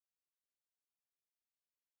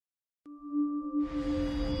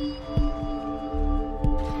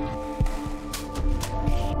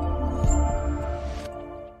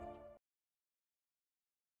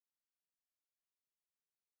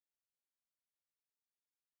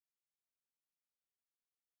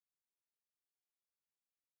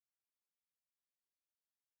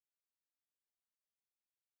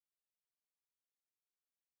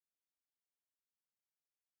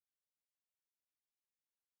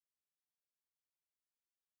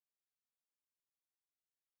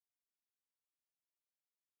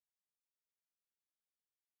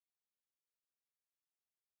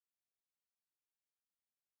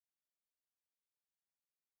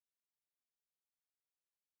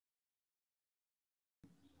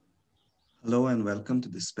Hello and welcome to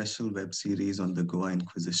this special web series on the Goa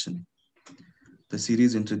Inquisition. The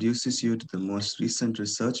series introduces you to the most recent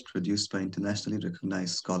research produced by internationally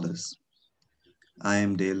recognized scholars. I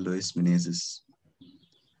am Dale Lois Menezes.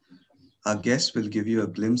 Our guests will give you a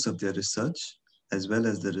glimpse of their research, as well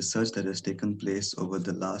as the research that has taken place over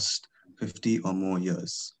the last 50 or more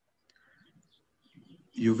years.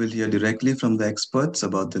 You will hear directly from the experts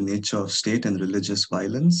about the nature of state and religious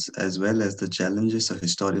violence, as well as the challenges a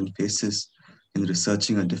historian faces in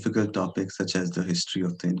researching a difficult topic such as the history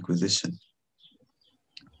of the Inquisition.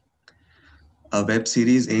 Our web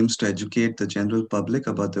series aims to educate the general public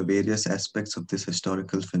about the various aspects of this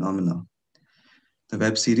historical phenomena. The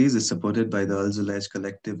web series is supported by the Al-Zulaij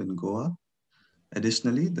collective in Goa.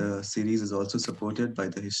 Additionally, the series is also supported by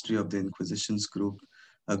the History of the Inquisitions group,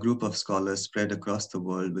 a group of scholars spread across the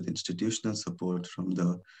world with institutional support from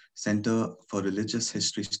the Center for Religious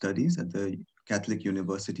History Studies at the Catholic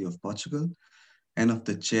University of Portugal and of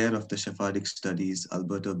the Chair of the Sephardic Studies,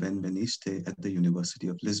 Alberto Benveniste, at the University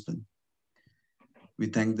of Lisbon. We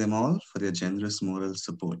thank them all for their generous moral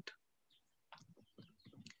support.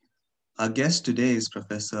 Our guest today is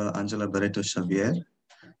Professor Ângela Barreto Xavier,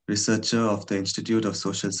 researcher of the Institute of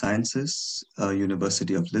Social Sciences,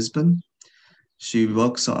 University of Lisbon. She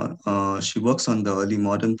works on the early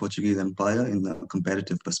modern Portuguese Empire in a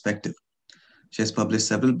comparative perspective. She has published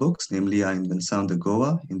several books, namely A Invenção de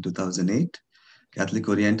Goa in 2008, Catholic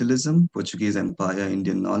Orientalism, Portuguese Empire,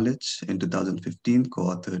 Indian Knowledge in 2015,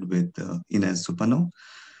 co-authored with Inês Supano,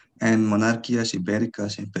 and Monarquias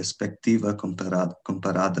Ibéricas em Perspectiva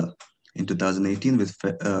Comparada in 2018 with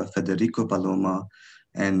Federico Paloma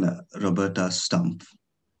and Roberta Stumpf.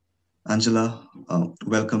 Ângela,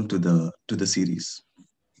 welcome to the series.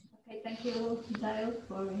 Okay, thank you, Dale,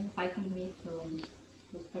 for inviting me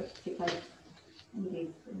to participate in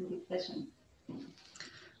this session.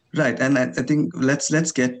 Right, and I think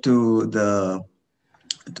let's get to the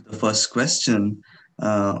first question.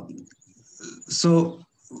 So,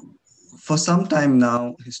 for some time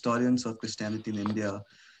now, historians of Christianity in India,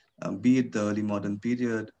 be it the early modern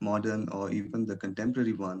period, modern, or even the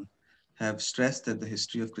contemporary one, have stressed that the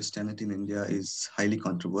history of Christianity in India is highly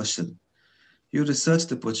controversial. You researched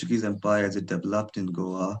the Portuguese Empire as it developed in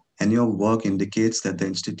Goa, and your work indicates that the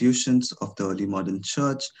institutions of the early modern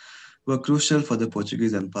church were crucial for the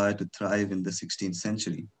Portuguese Empire to thrive in the 16th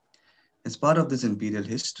century. As part of this imperial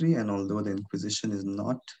history, and although the Inquisition is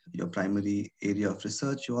not your primary area of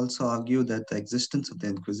research, you also argue that the existence of the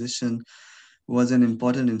Inquisition was an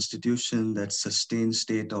important institution that sustained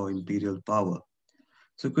state or imperial power.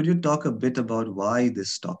 So could you talk a bit about why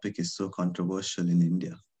this topic is so controversial in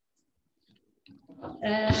India?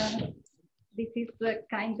 This is a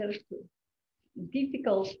kind of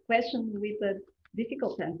difficult question with a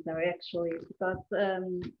difficult answer, actually, because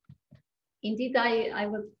indeed I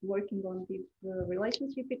was working on this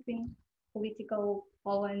relationship between political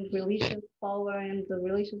power and religious power and the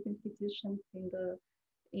religious institutions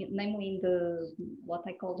namely in the what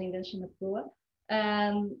I call the invention of Goa,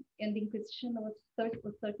 and the Inquisition was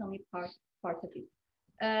certainly part of it.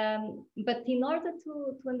 But in order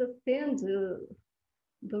to understand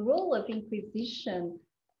the role of Inquisition,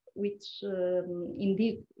 which in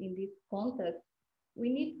this context,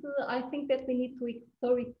 I think that we need to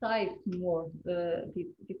historicize more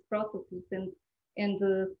these processes, and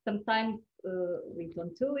sometimes we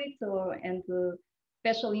don't do it,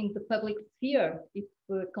 especially in the public sphere, it's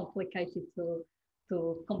complicated to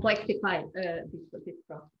complexify this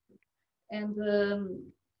process. And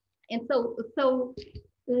so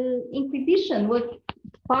Inquisition was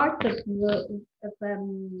part of a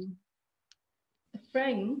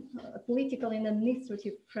frame, a political and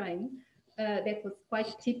administrative frame that was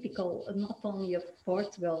quite typical, not only of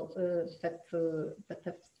Portugal, but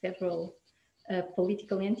of several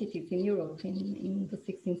political entities in Europe in the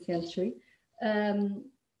 16th century.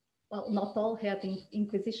 Well, not all had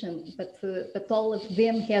Inquisition, but all of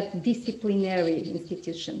them had disciplinary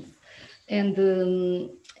institutions, and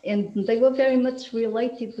they were very much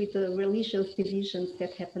related with the religious divisions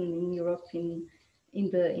that happened in Europe in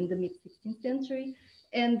the mid 16th century,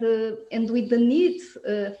 and with the need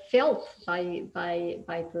felt by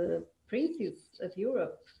the princes of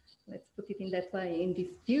Europe, let's put it in that way, in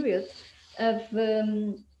this period of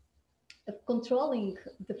controlling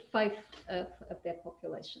the faith of their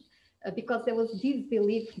population, because there was this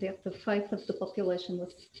belief that the faith of the population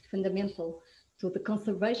was fundamental to the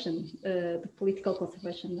conservation, the political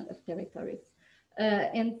conservation of territories.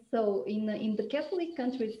 And so in the Catholic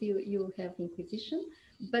countries, you have Inquisition,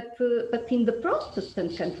 but in the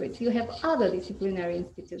Protestant countries, you have other disciplinary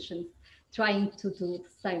institutions trying to do the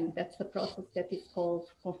same. That's a process that is called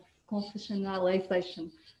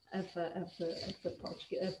constitutionalization of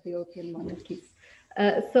the European monarchies.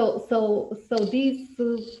 So this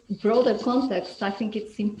broader context, I think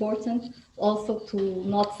it's important also to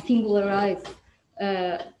not singularize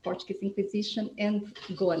Portuguese Inquisition and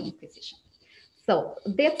Goan Inquisition. So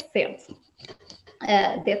that said,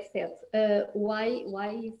 why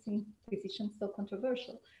is Inquisition so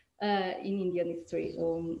controversial in Indian history?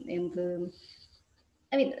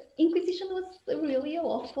 I mean, Inquisition was really a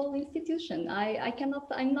lawful institution.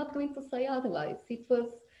 I'm not going to say otherwise. It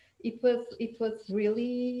was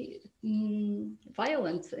really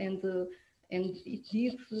violent, and it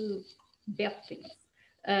did bad things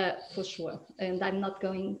for sure. And I'm not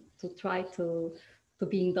going to try to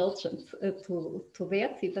be indulgent to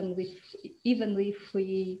that, even if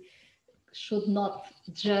we should not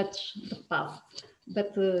judge the past,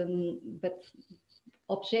 but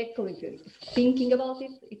objectively thinking about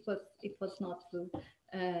it, it was not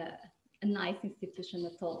a nice institution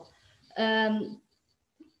at all.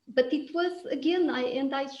 But it was, again,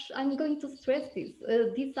 I'm going to stress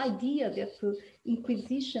this idea that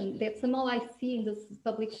Inquisition, that somehow I see in the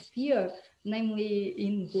public sphere, namely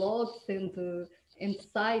in blogs and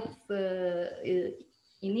sites in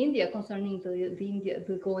India concerning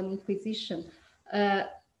the Goan Inquisition,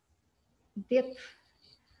 that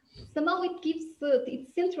somehow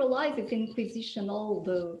it centralizes in Inquisition all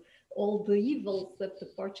the evils of the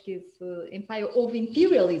Portuguese Empire, of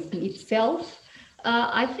imperialism itself.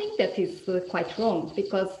 I think that is quite wrong,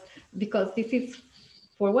 because this is,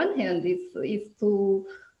 for one hand, is to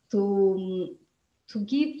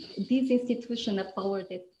give this institution a power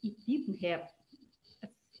that it didn't have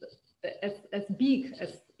as big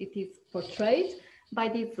as it is portrayed by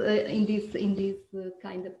this in this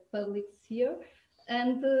kind of public sphere.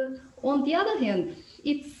 And on the other hand,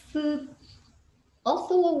 it's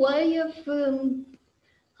also a way of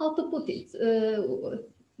how to put it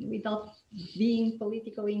without being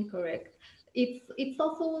politically incorrect. It's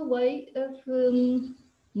also a way of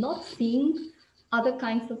not seeing other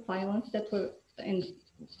kinds of violence that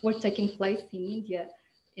were taking place in India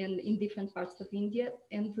and in different parts of India,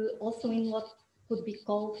 and also in what could be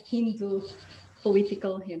called Hindu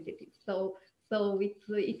political entities. So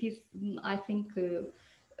it is, I think,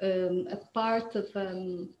 a part of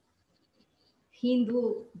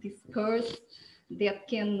Hindu discourse that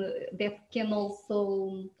can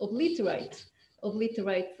also obliterate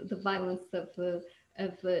the violence of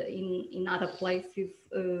in other places.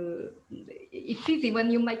 It's easy when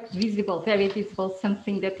you make visible, very visible,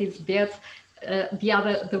 something that is bad.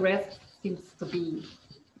 The rest seems to be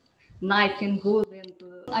nice and good. And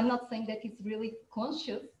I'm not saying that it's really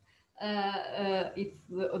conscious. It's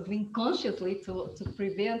doing consciously to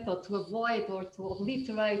prevent or to avoid or to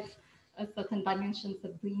obliterate certain dimensions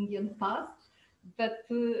of the Indian past. But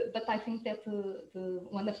I think that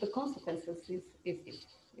one of the consequences is this.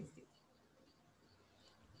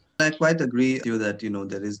 I quite agree with you that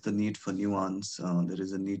there is the need for nuance. There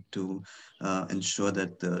is a need to ensure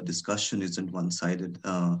that the discussion isn't one-sided.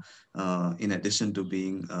 In addition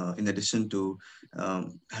to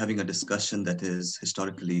having a discussion that is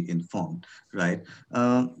historically informed, right?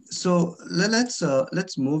 So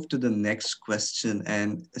let's move to the next question.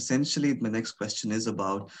 And essentially, my next question is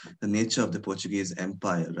about the nature of the Portuguese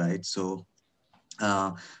Empire, right? So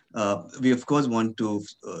uh, we of course want to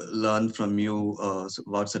learn from you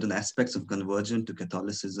about certain aspects of conversion to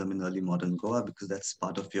Catholicism in early modern Goa, because that's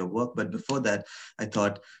part of your work. But before that, I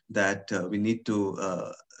thought that we need to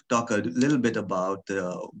talk a little bit about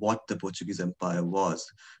what the Portuguese Empire was.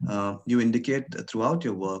 You indicate throughout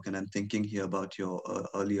your work, and I'm thinking here about your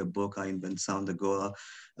earlier book, A Invenção de Goa,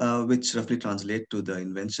 which roughly translate to the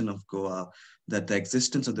invention of Goa, that the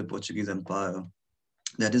existence of the Portuguese Empire,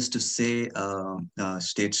 that is to say,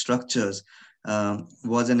 state structures,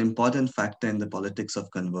 was an important factor in the politics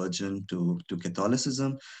of conversion to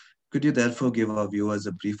Catholicism. Could you therefore give our viewers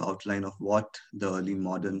a brief outline of what the early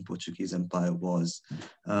modern Portuguese Empire was?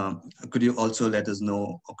 Could you also let us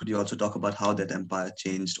know, or could you also talk about how that empire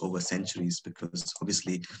changed over centuries? Because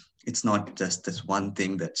obviously, it's not just this one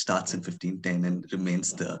thing that starts in 1510 and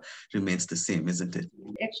remains the same, isn't it?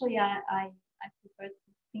 Actually, I prefer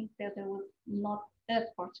to think that there was not a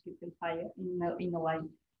Portuguese Empire in a way.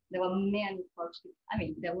 There were many Portuguese. I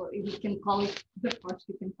mean, we can call it the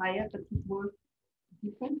Portuguese Empire, but it worked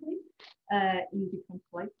differently in different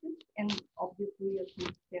places, and obviously, as you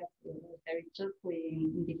said, very justly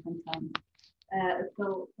in different times.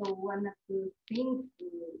 So one of the things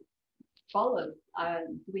scholars are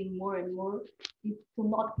doing more and more is to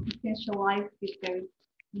not essentialize this very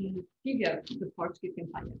figure, the Portuguese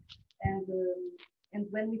Empire. And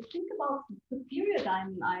when we think about the period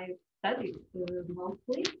I've studied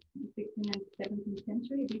mostly the 16th and 17th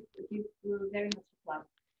century. This very much applies.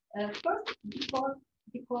 First,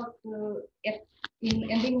 because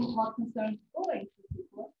in what concerns Goa in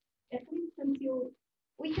particular, at least until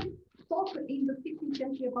we can talk in the 16th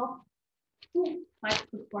century about two types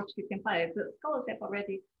of Portuguese empire. The scholars have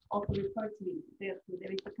already also referred to it.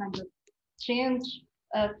 There is a kind of change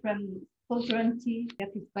from suzerainty that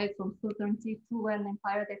is based on suzerainty to an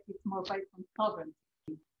empire that is more based on sovereignty.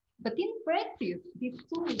 But in practice, these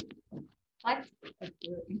two types of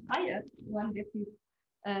empire, one that is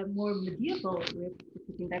more medieval,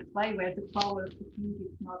 in that way, where the power of the king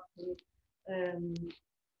is not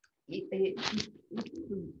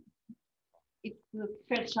it's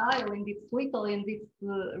fragile and it's little and it's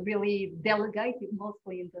really delegated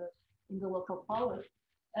mostly in the local power.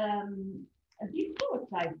 These power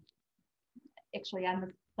types, actually, I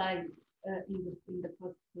must say, in the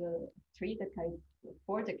first 3 decades,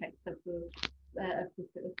 4 decades of the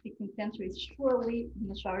 16th century, is surely the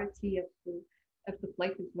majority of the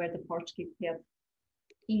places where the Portuguese had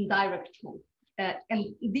indirect rule.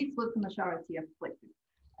 And this was the majority of places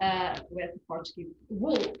where the Portuguese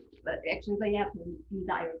ruled, but actually they have an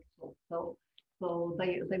indirect rule. So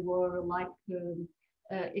they were like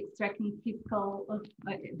extracting fiscal,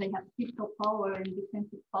 they have fiscal power and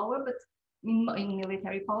defensive power, but in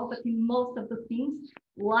military power, but in most of the things,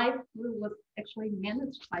 life was actually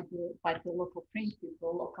managed by the local princes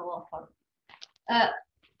or local authorities.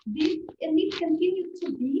 This continued to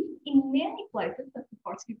be in many places of the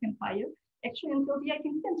Portuguese Empire, actually until the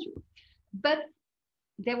 18th century. But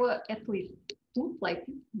there were at least two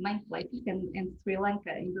places, main places, and Sri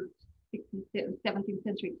Lanka in the 16th, 17th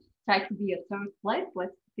century tried to be a third place,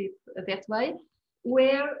 let's put it that way,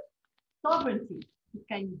 where sovereignty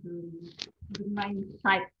became the main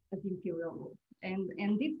type of imperial rule. And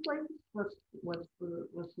this place was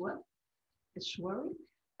what? Ashwari,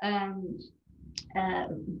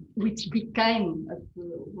 which became, as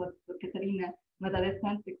what Catarina Madara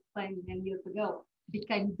Santos explained many years ago,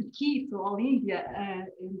 became the key to all India.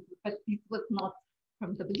 But this was not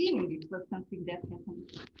from the beginning. It was something that happened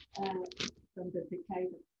from the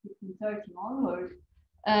decade of 1630 onwards.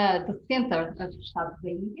 The center of South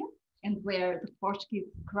India, and where the Portuguese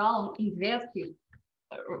crown invested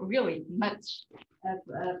really much of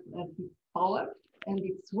its power and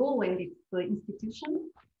its role and its institution,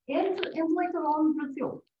 and later on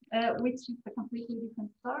Brazil, which is a completely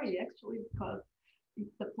different story actually, because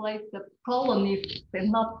it's a place of colonists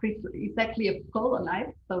and not exactly of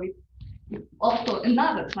colonized, so it's also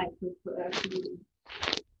another type of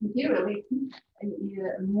imperialism,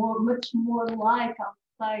 much more like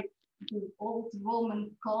outside the old Roman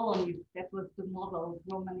colonies. That was the model.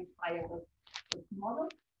 Roman Empire was the model.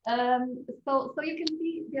 So you can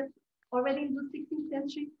see that already in the 16th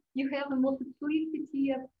century, you have a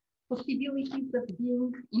multiplicity of possibilities of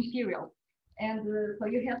being imperial. And so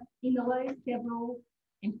you have, in a way, several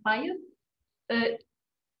empires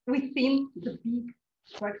within the big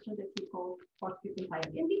structure that we call Portuguese Empire.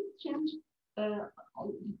 And this changed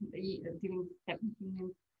during the 17th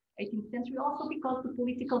and 18th century, also because the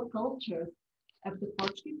political culture of the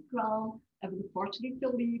Portuguese crown, of the Portuguese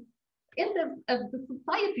elite, and of the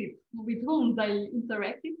societies with whom they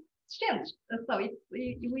interacted changed. So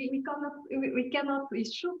we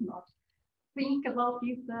should not think about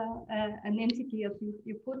this an entity, as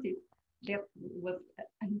you put it, that was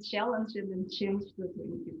unchallenged and changed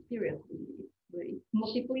during this period. It's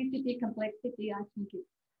multiplicity, complexity. I think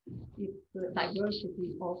it's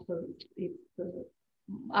diversity also.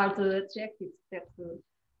 Are the adjectives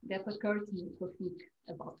that occur to me to think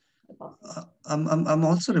about. I'm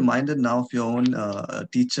also reminded now of your own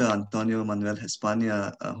teacher, Antonio Manuel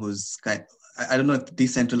Hispania, who's I don't know if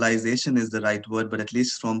decentralization is the right word, but at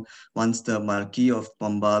least from once the Marquis of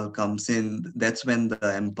Pombal comes in, that's when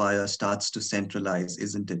the empire starts to centralize,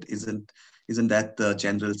 isn't it? Isn't that the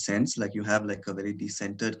general sense? Like you have like a very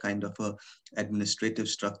decentered kind of a administrative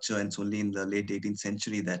structure, and it's only in the late 18th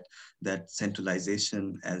century that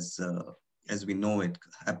centralization as we know it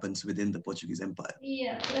happens within the Portuguese Empire.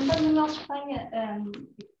 Yeah, and then Espanha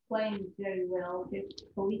explained very well the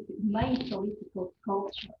main political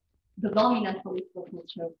culture, the dominant political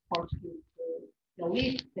culture of Portuguese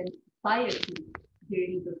elite and society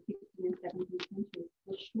during the 16th and 17th centuries,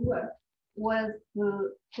 for sure, was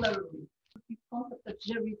the pluralism. This concept of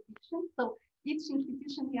jurisdiction. So each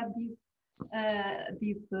institution had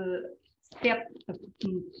this step of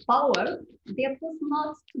power that was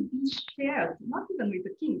not to be shared, not even with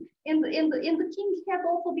the king. And the king had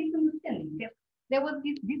also this understanding that there was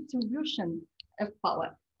this distribution of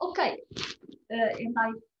power. Okay, and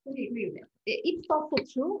I fully agree with that. It's also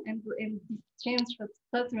true, and this change from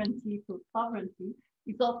suzerainty to sovereignty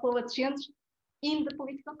is also a change in the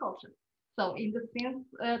political culture. So, in the sense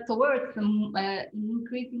towards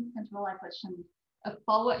increasing centralization of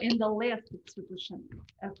power and the less distribution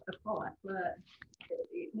of power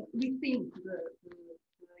within the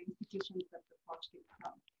institutions of the Portuguese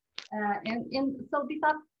crown. And so these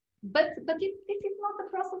are, but this is not a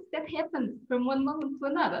process that happens from one moment to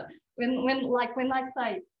another. When I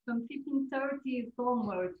say from 1530s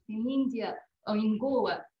onwards in India or in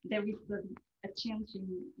Goa, there is a change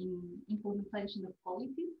in implementation of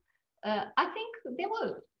policies. I think there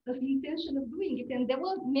was the intention of doing it, and there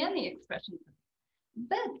were many expressions of it.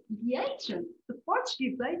 But the agents, the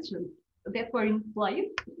Portuguese agents that were in place,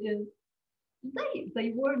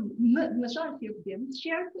 they were majority of them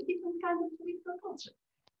shared a different kind of political culture.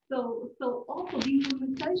 So also the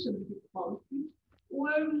implementation of these policies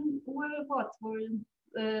were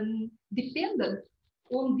dependent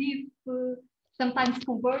on these sometimes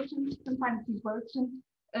convergent, sometimes divergent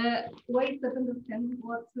ways of understanding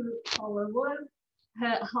what power was,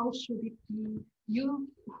 how should it be used,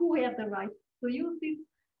 who had the right to use it,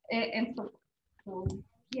 and so forth. So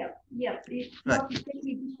yes, it's Right. not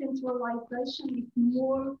exactly decentralization, it's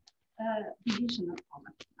more division of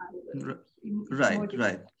power. Right,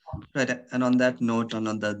 right, right. And on that note, on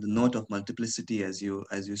the note of multiplicity, as you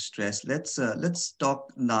stress, let's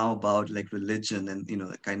talk now about like religion and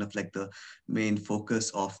kind of like the main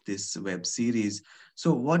focus of this web series.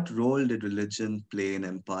 So, what role did religion play in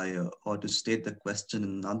empire, or to state the question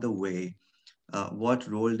in another way, what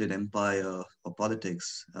role did empire or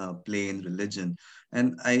politics play in religion?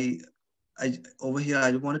 And over here,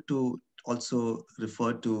 I wanted to also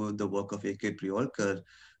refer to the work of A.K. Priolkar.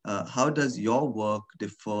 How does your work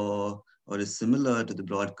differ or is similar to the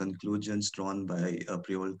broad conclusions drawn by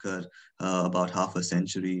Priolkar about half a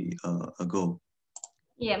century ago?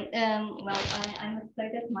 Yeah, well, I must say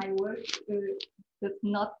that my work does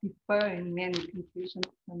not differ in many conclusions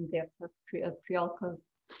from that of Priolkar's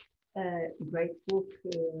great book,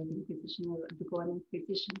 Inquisition, the Goa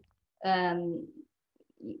Inquisition. Um,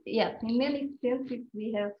 yes, in many senses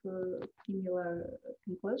we have similar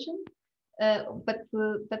conclusions. But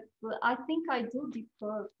I think I do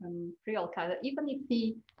differ from Priolkar, even if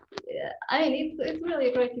he, I mean, it's really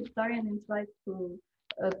a great historian and tries to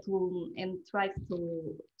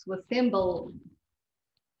assemble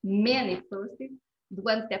many sources, the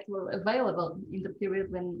ones that were available in the period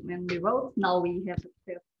when we wrote. Now we have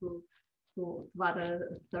access to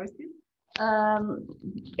other sources. Um,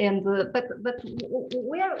 and but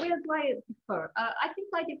where do I differ? I think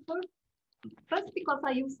I differ first because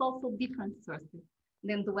I use also different sources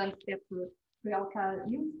than the ones that Priolka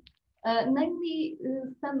used. Namely,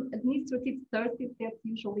 some administrative sources that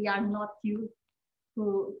usually are not used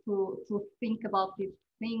to think about these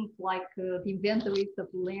things like the inventories of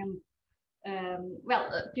land.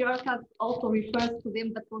 Priolka also refers to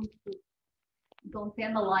them, but don't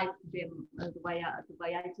analyze them the way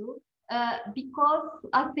I do, because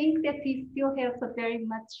I think that he still has a very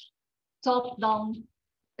much top-down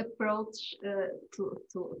approach to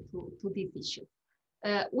this issue,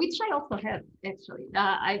 which I also have actually.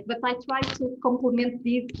 But I try to complement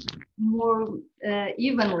this more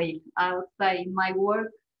evenly, I would say, in my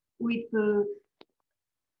work with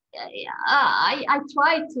I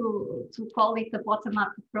try to call it a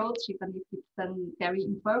bottom-up approach, even if it's a very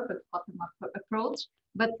imperfect bottom-up approach.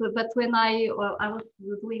 But when I was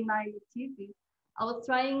doing my thesis, I was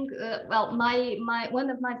trying. My one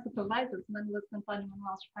of my supervisors, one was Antonio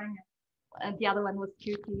Manuel Espanha, and the other one was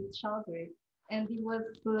Xavier, and he was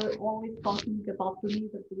always talking about the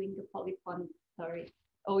need of doing a polyphonic story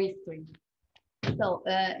or history. So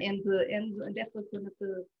and that was one of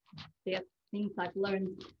the best things I've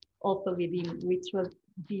learned also with him, which was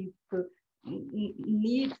this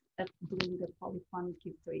need of doing a polyphonic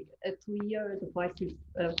history, to hear the voices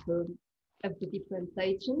of the different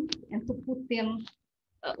agents and to put them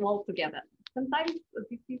all together. Sometimes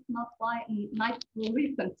this is not nice to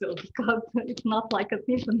listen to because it's not like a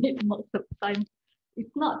symphony. Most of the time,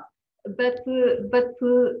 it's not. But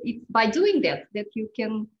it's by doing that you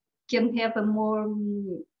can have a more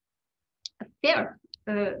fair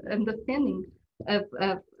understanding of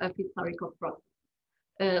historical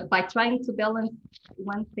process by trying to balance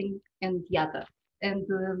one thing and the other. And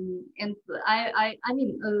I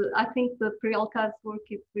mean, I think the Priolka's work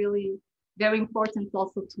is really very important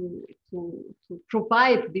also to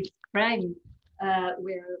provide this frame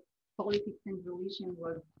where politics and religion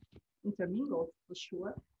were intermingled for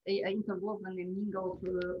sure, interwoven and mingled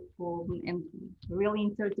and really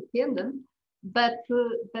interdependent. but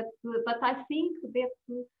I think that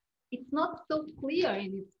it's not so clear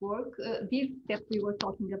in its work. This that we were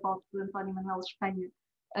talking about António Manuel Espanha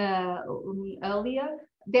earlier,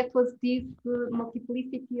 that was this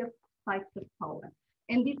multiplicity of sites of power.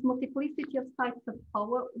 And this multiplicity of sites of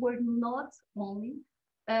power were not only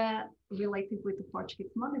related with the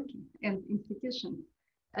Portuguese monarchy and institutions.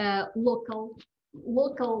 Local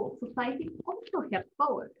society also had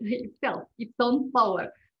power itself, its own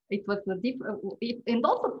power. It was a different, and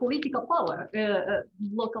also political power.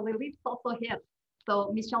 Local elites also had.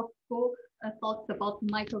 So Michel Foucault talks about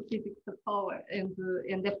microphysics of power, and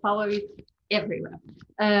the power is everywhere.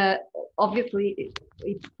 Obviously,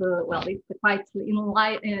 it's quite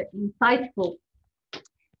insightful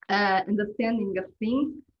understanding of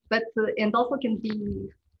things, but and also can be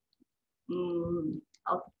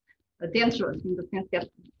dangerous in the sense that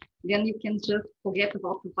then you can just forget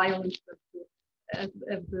about the violence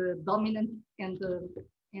of the dominance and the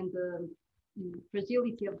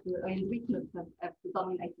fragility of the and weakness of the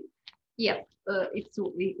dominated. Yes, it's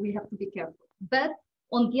true. We have to be careful. But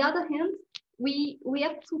on the other hand, we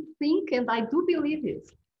have to think, and I do believe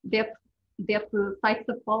it, that sites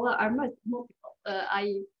of power are multiple.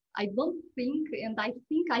 I don't think, and I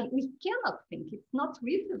think we cannot think. It's not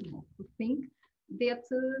reasonable to think that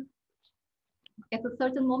at a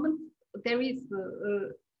certain moment there is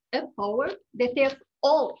a power that has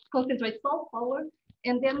concentrates all power,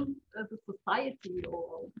 and then the society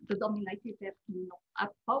or the dominated that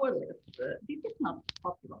are powerless. This is not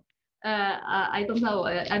possible. I don't know.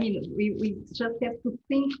 I mean, we just have to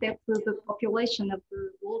think that the population of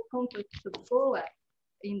the world conquest of Goa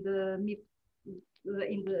in the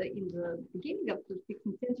beginning of the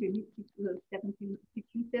 16th century, mid 17th,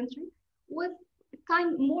 16th century, was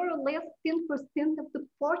more or less 10% of the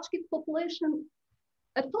Portuguese population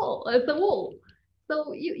at all, as a whole.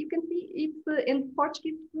 So you can see it's in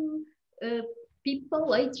Portuguese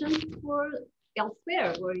people, agents were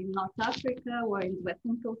elsewhere, were in North Africa, were in the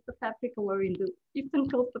western coast of Africa, were in the eastern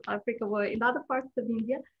coast of Africa, were in other parts of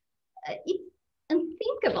India. It's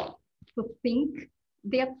unthinkable to think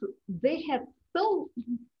that they had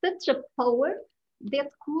such a power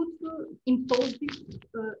that could impose this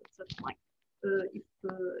such like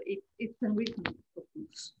it's unreasonable.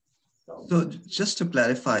 So just to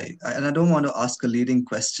clarify, and I don't want to ask a leading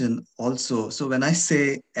question also. So when I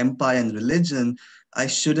say empire and religion, I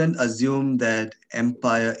shouldn't assume that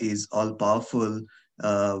empire is all powerful,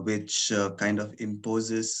 which kind of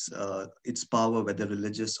imposes its power, whether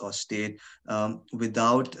religious or state,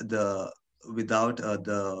 without the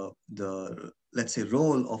let's say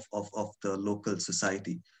role of the local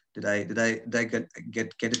society. Did I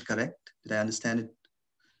get it correct? Did I understand it?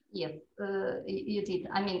 Yes, you did.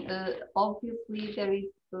 I mean, obviously there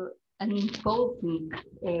is an imposing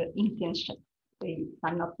intention.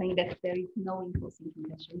 I'm not saying that there is no imposing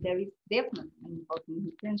intention. There is definitely an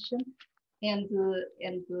imposing intention, and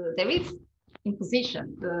there is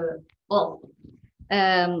imposition also.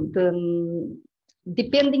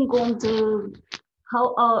 Depending on the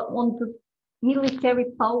military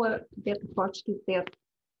power that the Portuguese have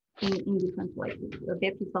in different places.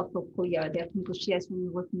 That is also clear that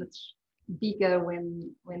negotiation was much bigger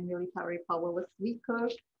when military power was weaker,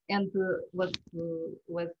 and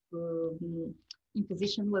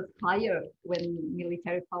imposition was higher when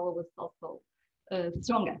military power was also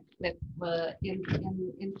stronger. And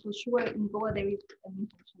for sure in Goa there is an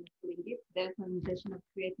intention of doing it. There's an intention of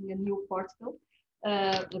creating a new Portugal,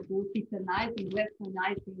 that will Westernized in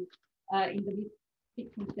the mid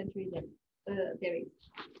 16th century. There is.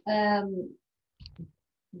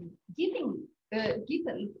 Given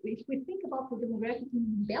if we think about the demographic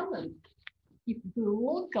imbalance, if the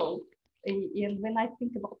local, and when I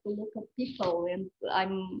think about the local people, and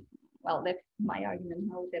that's my argument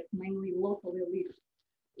now, that mainly local elites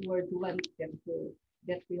were the ones that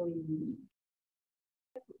really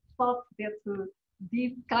thought that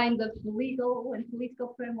this kind of legal and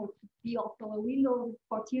political framework could be also a window of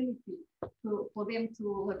opportunity for them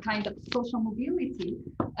to a kind of social mobility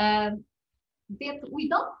that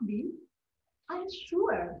without this, I'm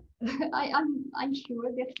sure, I'm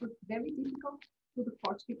sure that it was very difficult to the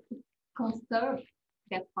Portuguese to conserve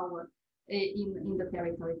that power in the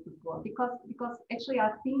territories of Goa, because actually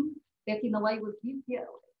I think that in a way was easier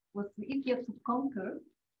to conquer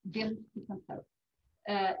than to conserve.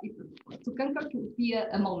 To conquer could be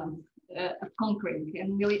a moment of conquering,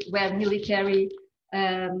 and where military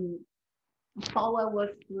power was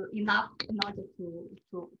enough in order to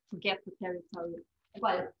get the territory.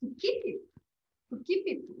 But to keep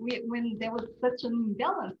it when there was such an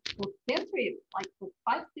imbalance for centuries, like for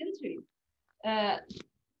 5 centuries,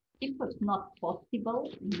 it was not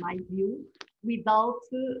possible, in my view, without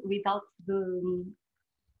the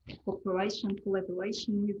cooperation,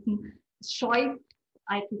 collaboration with choice.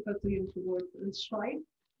 I prefer to use the word choice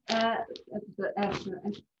as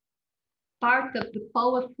part of the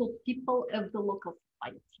powerful people of the local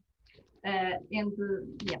society.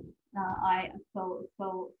 So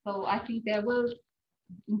I think there was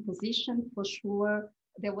imposition for sure.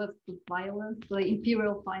 There was the violence, the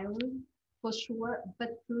imperial violence for sure.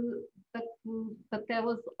 But there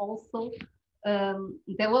was also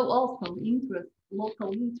there were also interests,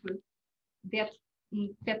 local interests that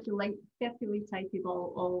facilitated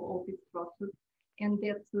all this process. And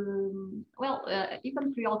that,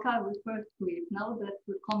 even Priolka refers to it now, that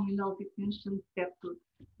the communal detentions that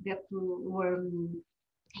were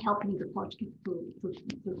helping the Portuguese to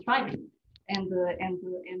thrive. And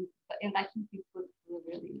I think this was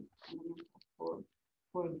really fundamental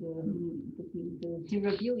for the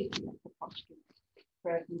durability of the Portuguese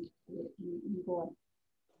presence in Goa.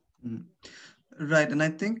 Mm. Right, and I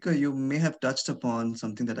think you may have touched upon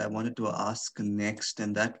something that I wanted to ask next,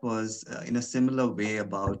 and that was in a similar way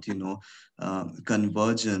about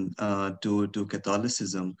conversion to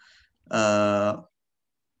Catholicism. Uh,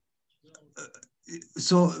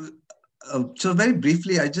 so so very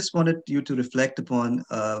briefly, I just wanted you to reflect upon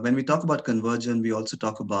when we talk about conversion, we also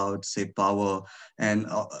talk about, say, power and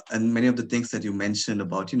many of the things that you mentioned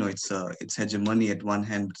about, it's hegemony at one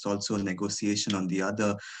hand, but it's also negotiation on the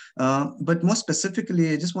other. But more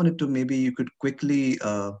specifically, I just wanted to, maybe you could quickly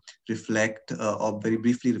reflect or very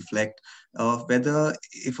briefly reflect of whether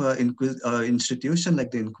if an institution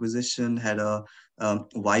like the Inquisition had a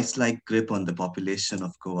vice-like grip on the population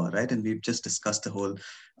of Goa, right? And we've just discussed the whole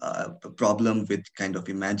problem with kind of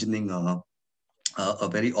imagining a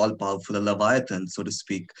very all-powerful Leviathan, so to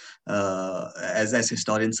speak, as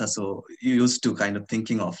historians are so used to kind of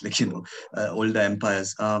thinking of, like, older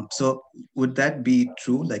empires. So would that be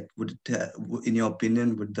true? Like, would it, in your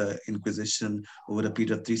opinion, would the Inquisition over a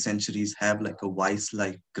period of 3 centuries have like a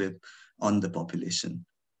vice-like grip on the population?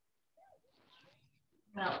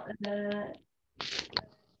 Well,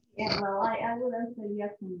 I would answer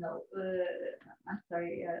yes and no. I'm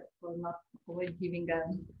sorry for not always giving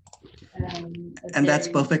and that's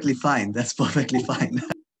perfectly fine. That's perfectly fine.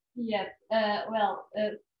 Yes.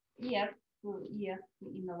 Yes. Yes,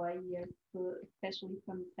 in a way, yes. Especially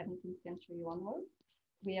from 17th century onwards,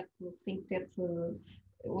 we have to think that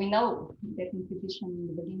we know that Inquisition in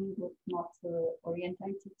the beginning was not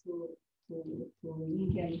orientated to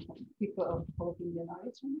Indian people of Indian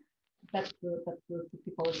origin, but to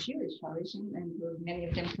people of Jewish origin, and many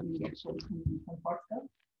of them coming actually from Portugal.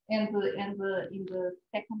 And in the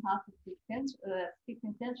second half of the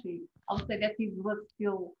 16th century, I would say that it was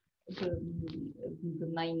still the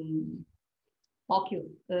main focus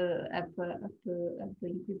of the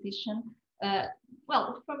Inquisition. From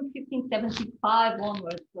 1575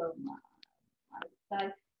 onwards, I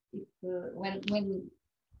would say, when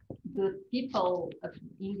the people of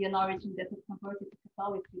Indian origin that have converted to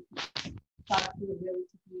Catholicism start to really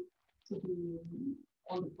to be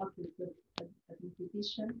on the focus of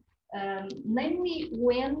Inquisition. Namely,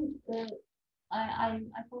 when I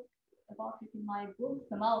thought about it in my book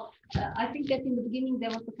somehow. I think that in the beginning there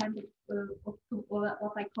was a kind of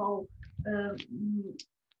what I call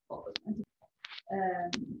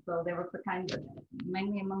so there was a kind of,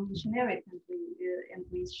 mainly among missionaries, and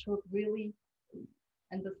we should really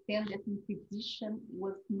understand that Inquisition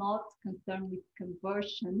was not concerned with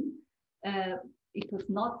conversion. It was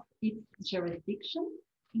not its jurisdiction.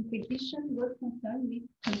 Inquisition was concerned with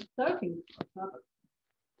conserving others.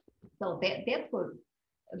 So that was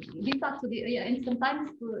this has to be, and sometimes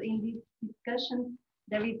in these discussions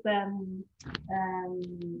there is a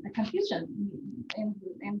confusion and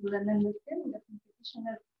an understanding of Inquisition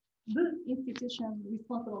as the institution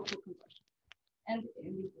responsible for conversion. And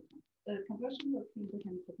conversion was in the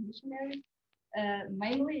hands of missionaries,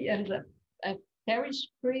 mainly, and parish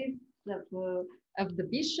priests of the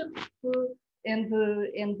bishops, and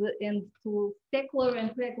to secular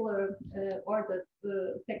and regular orders,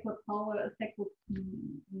 secular power, secular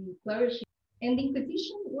clergy. And the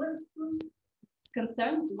Inquisition was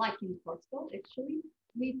concerned, like in Portugal, actually,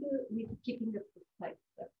 with keeping up the faith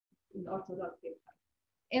in Orthodox faith.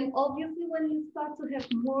 And obviously, when you start to have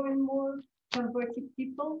more and more converted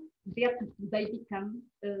people, that they become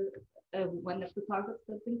one of the targets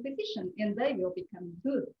of the Inquisition, and they will become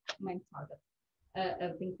the main target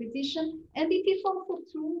of the Inquisition. And it is also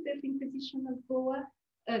true that the Inquisition of Goa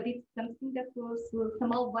did something that was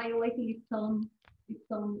somehow violating its own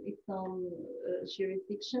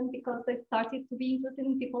jurisdiction, because they started to be interested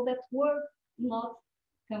in people that were not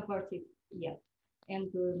converted yet, and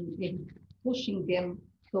pushing them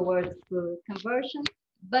towards conversion,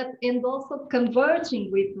 but and also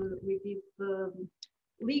converging with this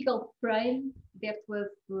legal frame that was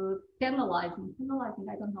penalizing.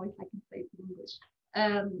 I don't know if I can say it in English.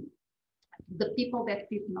 The people that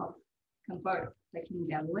did not convert, taking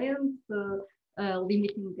their lands,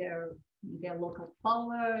 limiting their local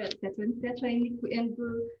power, etc., etc.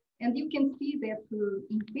 And you can see that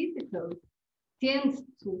inquisitors tend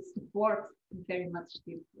to support very much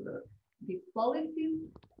these policies,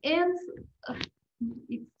 and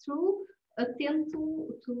it's true, tend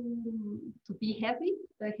to be heavy,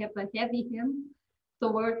 have a heavy hand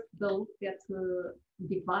towards those that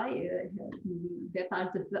that are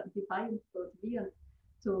defiant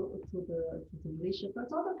to the militia,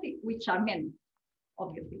 but other things, which are many,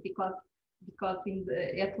 obviously, because in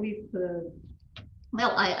the, at least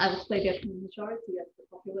well, I would say that the majority of the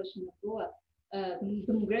population of Goa, the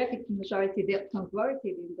demographic majority that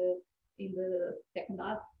converted in the second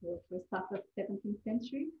half or first half of the 17th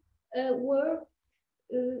century were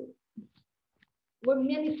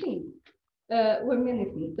many things.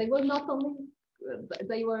 They were not only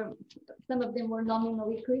some of them were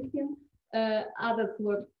nominally Christian, others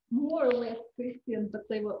were more or less Christian, but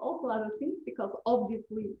they were also other things, because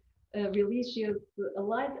obviously religious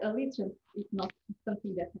allegiance is not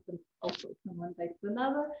something that happens also from one day to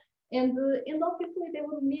another. And obviously there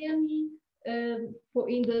were many, in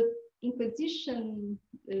the Inquisition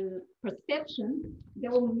perception,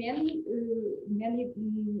 there were many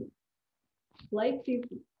places,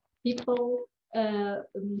 people,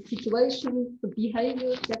 situations,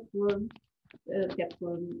 behaviors that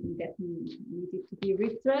needed to be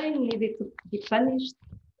restrained, needed to be punished,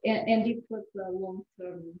 and it was a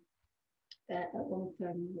long-term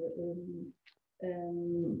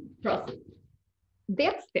process.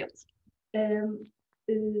 That said,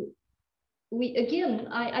 we again,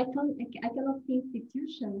 I cannot see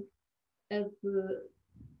institutions as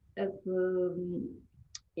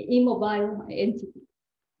immobile entities.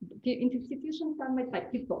 The institutions are made by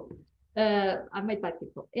people. And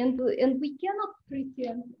we cannot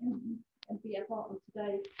pretend, and we have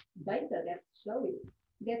today data that show it,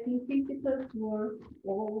 that inquisitors were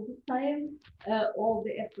all the same, all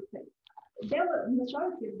the same. There were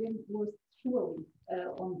majority of them were surely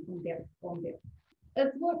on there.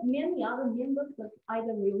 As were many other members of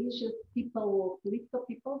either religious people or political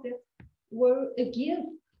people that were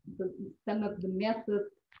against some of the methods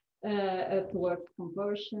towards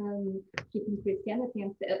conversion, keeping Christianity,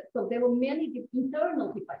 and so there were many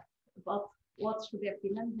internal debates about what should have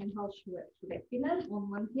been done and how should have been done on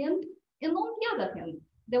one hand, and on the other hand,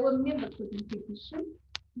 there were members of the Inquisition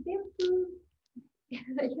that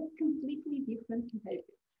have completely different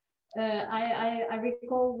behavior. I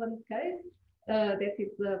recall one case that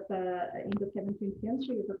is in the 17th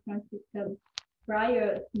century, the Franciscan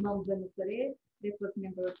friar Simão de Nazaré, that was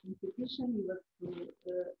member of the Inquisition. He was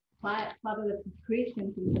father of the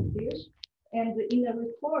Christians in Brazil, and in a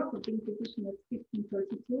report of the Inquisition of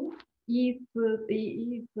 1532, he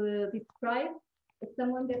is described as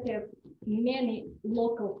someone that has many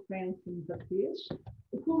local friends in Brazil,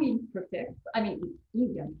 who he protects. I mean,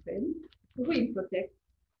 Indian friends, who he protects,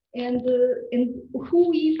 and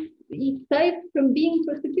who is saved from being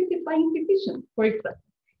persecuted by Inquisition, for example.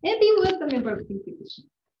 And he was a member of the Inquisition.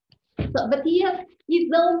 So, but he had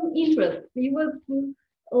his own interests. He was,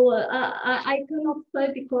 I cannot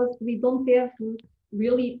say because we don't have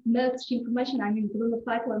really much information. I mean, Bruno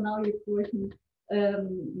Feitler now is working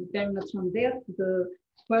very much on that, the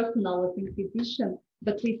personnel of Inquisition,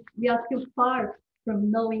 but we are still far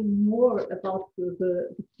from knowing more about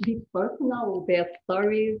this personnel, their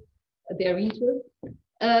stories, their interests.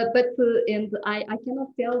 And I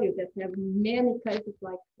cannot tell you that there are many cases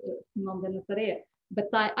like Simão de Nazaré, but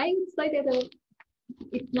I would say that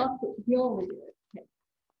it's not the only case.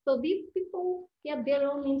 So these people had their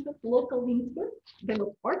own interests, local interests. They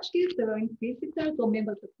were Portuguese, they were inquisitors or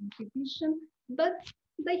members of the Inquisition, but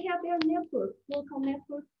they had their networks, local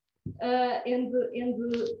networks, and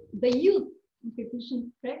they used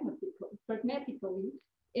Inquisition pragmatically,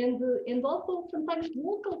 and also sometimes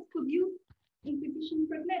locals could use Inquisition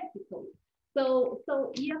pragmatically. So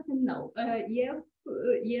yes and no. Yes,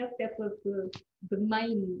 that was the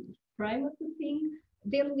main prime of the thing.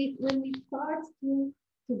 Then when we start to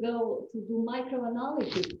go to do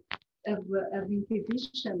microanalysis of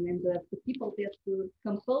Inquisition and the people that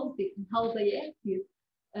composed it and how they acted,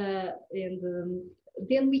 and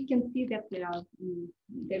then we can see that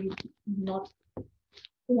there is not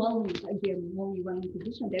only one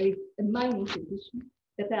Inquisition. There is a main Inquisition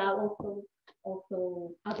that are also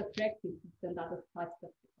also other practices and other types of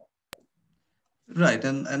people. Right,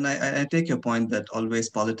 and I take your point that always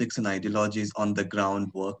politics and ideologies on the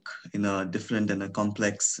ground work in a different and a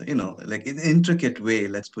complex, like in intricate way.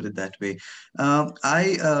 Let's put it that way.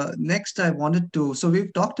 I Next I wanted to. So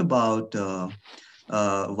we've talked about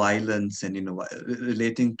violence and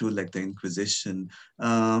relating to like the Inquisition.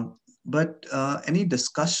 But any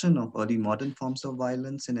discussion of early modern forms of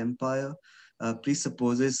violence in empire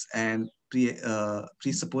presupposes a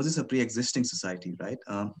pre-existing society, right?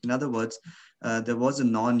 In other words, there was a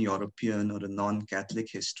non-European or a non-Catholic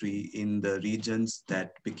history in the regions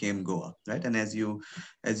that became Goa, right? And as you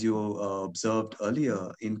observed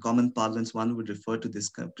earlier, in common parlance, one would refer to this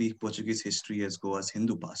pre-Portuguese history as Goa's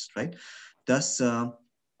Hindu past, right? Thus,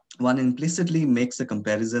 one implicitly makes a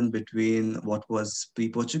comparison between what was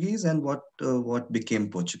pre-Portuguese and what became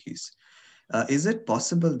Portuguese. Is it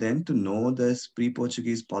possible then to know this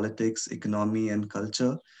pre-Portuguese politics, economy, and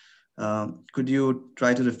culture? Could you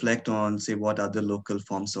try to reflect on, say, what other local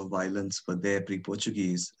forms of violence were there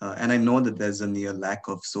pre-Portuguese? And I know that there's a near lack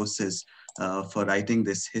of sources for writing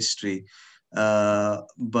this history,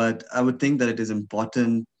 but I would think that it is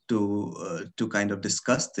important to kind of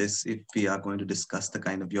discuss this if we are going to discuss the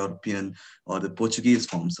kind of European or the Portuguese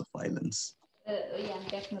forms of violence. Yeah,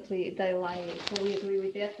 definitely, though I fully agree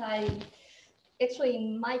with that. Actually,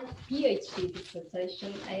 in my PhD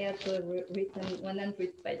dissertation, I had written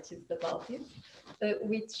 100 pages about it,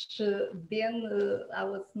 which then I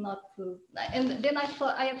was not, and then I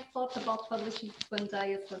have thought about publishing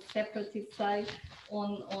Zulaij as a separate essay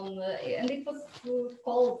and it was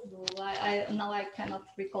called, now I cannot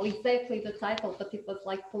recall exactly the title, but it was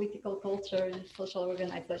like political culture and social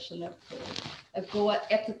organization of Goa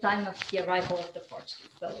at the time of the arrival of the Portuguese.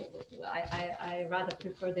 So I rather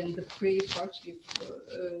prefer than the pre-Portuguese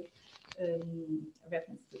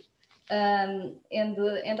reference to. And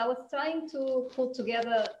I was trying to put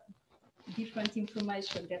together different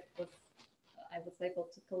information that I was able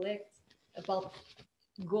to collect about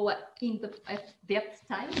Goa at that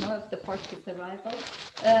time, of the Portuguese arrival.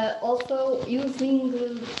 Also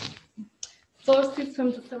using sources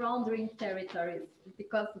from the surrounding territories,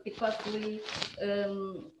 because we,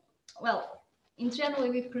 well, in general,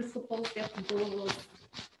 we presuppose that Goa was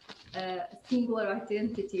a singular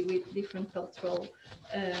identity with different cultural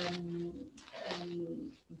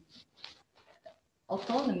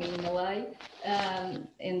autonomy in a way, and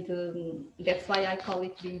that's why I call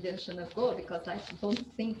it the invention of Goa, because I don't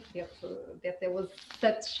think that there was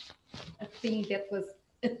such a thing that was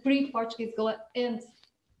a pre-Portuguese Goa and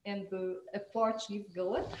a Portuguese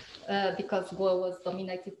Goa, because Goa was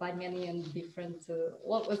dominated by many and different,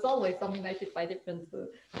 was always dominated by different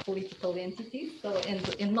political entities. So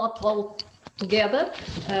and not all together,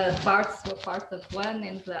 parts were part of one,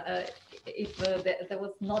 and if there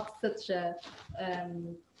was not such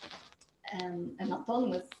an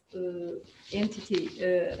autonomous entity,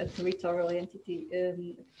 a territorial entity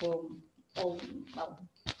for all, well,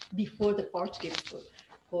 before the Portuguese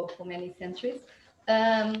for many centuries.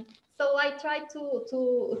 So I tried to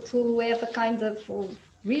have a kind of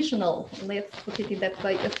regional, let's put it in that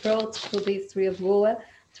way, approach to the history of Goa,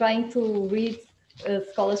 trying to read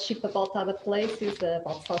scholarship about other places,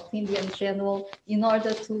 about South India in general, in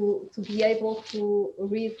order to be able to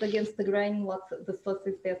read against the grain what the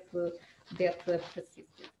sources that persisted.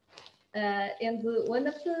 And one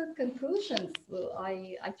of the conclusions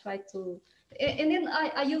I tried to, and then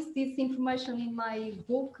I used this information in my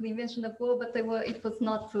book, The Invention of War, but it was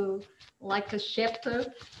not like a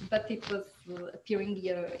chapter, but it was appearing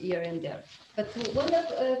here and there. But one of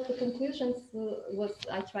the conclusions was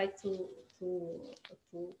I tried to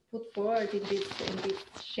put forward in this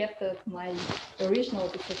chapter of my original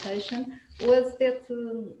dissertation was that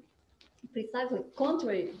precisely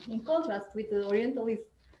in contrast with the Orientalist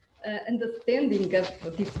understanding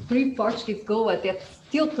of this pre-Portuguese Goa that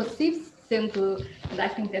still persists, and I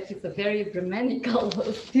think that is a very Brahmanical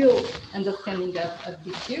still understanding of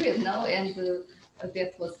this period now, and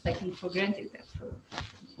that was taken for granted, that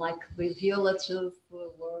like the villages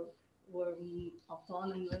were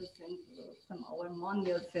autonomous and somehow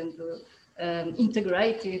harmonious and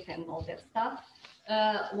integrated and all that stuff.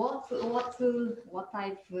 What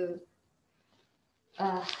I've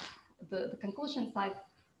the conclusions I've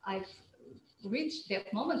reached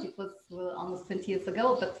that moment, it was almost 20 years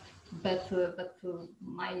ago, but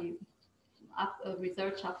my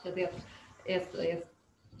research after that has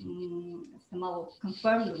somehow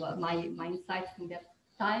confirmed my insights in that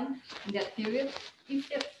time, in that period, is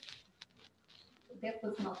that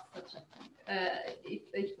was not such a thing.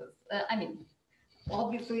 It was, I mean,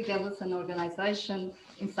 obviously there was an organization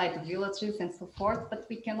inside the villages and so forth, but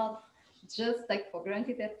we cannot just take for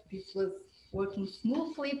granted that this was working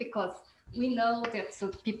smoothly, because we know that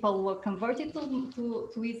people were converted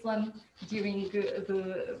to Islam during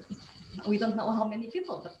we don't know how many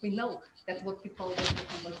people, but we know that were people that were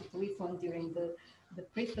converted to Islam during the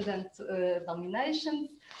precedent dominations.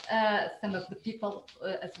 Some of the people,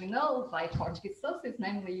 as we know, by Portuguese sources,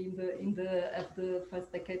 namely in the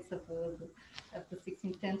first decades of the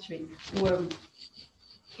 16th century, were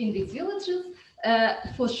in these villages.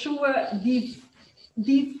 For sure, these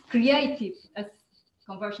creative, as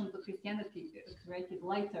conversion to Christianity created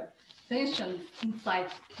later, tensions inside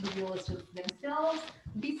the villages themselves,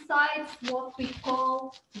 besides what we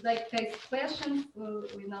call the case questions.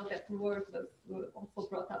 We know that the word was also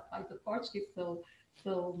brought up by the Portuguese, so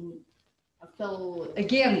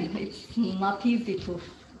again, it's not easy to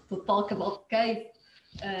talk about case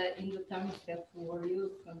in the terms that were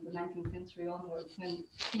used from the 19th century onwards when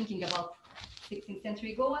thinking about 16th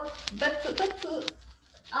century Goa. But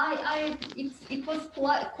it was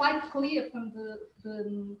quite clear from the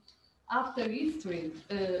after history,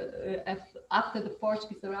 after the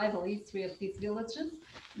Portuguese arrival history of these villages,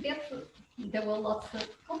 that there were lots of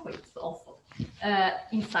conflicts also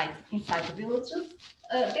inside the villages.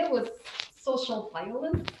 There was social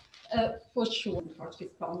violence, for sure. The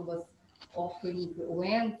Portuguese crown was offering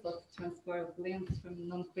land, was transfer of lands from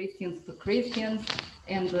non-Christians to Christians,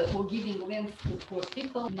 and or giving lands to poor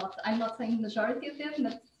people. I'm not saying majority of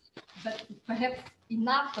them, but perhaps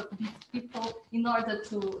enough of these people in order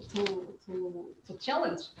to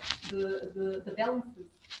challenge the balances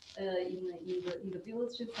in the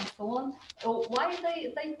villages and so on. Why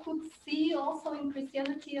they could see also in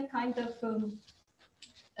Christianity a kind of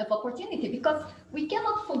opportunity, because we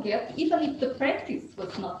cannot forget, even if the practice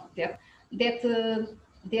was not there, that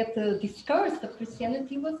discourse of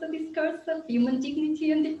Christianity was a discourse of human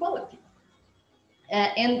dignity and equality.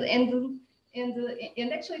 And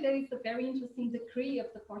actually, there is a very interesting decree of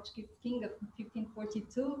the Portuguese king of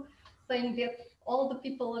 1542, saying that all the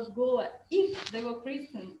people of Goa, if they were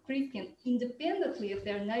Christian, independently of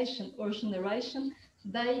their nation or generation,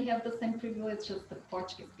 they have the same privilege as the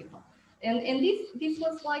Portuguese people. And this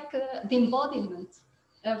was like the embodiment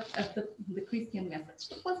of the Christian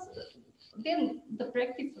message. It was, then the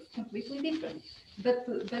practice was completely different. But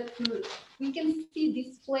we can see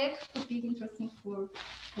this flag could be interesting for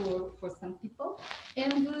some people,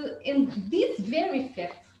 and this very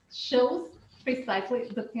fact shows precisely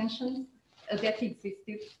the tensions that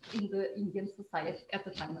existed in the Indian society at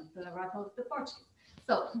the time of the arrival of the Portuguese.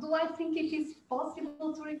 So, do I think it is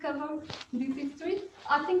possible to recover this history?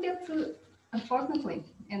 I think that, unfortunately,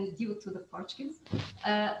 and due to the Portuguese,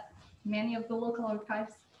 many of the local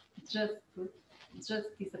archives just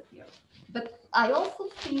disappeared. But I also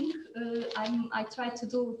think I tried to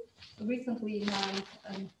do recently my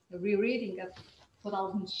rereading of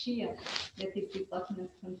Coral Mexia, that is this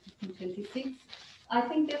document from 1526. I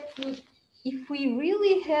think that if we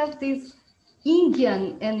really have this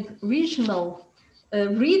Indian and regional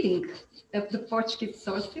reading of the Portuguese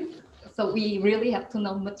sources, so we really have to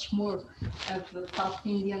know much more of the South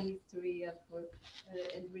Indian history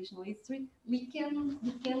and regional history. We can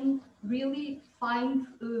really find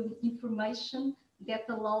information that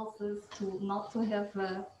allows us to not to have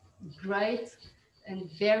a great and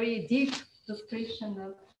very deep description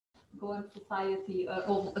of Goan society,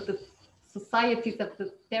 or the societies of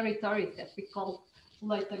the territories that we call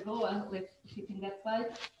later Goa, let's put it in that way,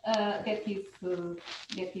 that is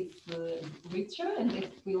richer, and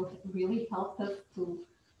that will really help us to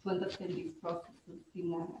understand these processes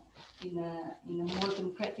in a more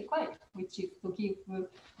democratic way, which is to give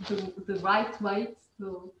the right weight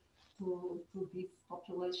to these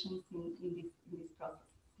populations in this process.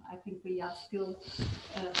 I think we are still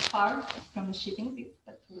far from achieving this,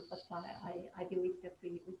 but I believe that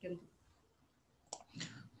we can do.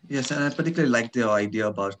 Yes, and I particularly like the idea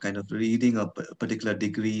about kind of reading a particular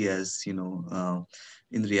degree as, in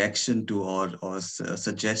reaction to or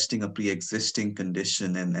suggesting a pre-existing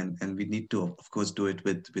condition, and we need to, of course, do it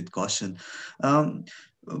with caution. Um,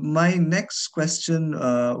 my next question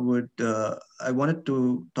I wanted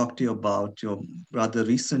to talk to you about your rather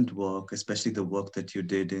recent work, especially the work that you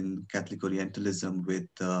did in Catholic Orientalism with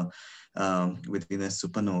Ines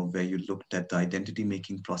Supano, where you looked at the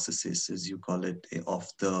identity-making processes, as you call it, of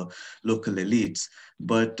the local elites.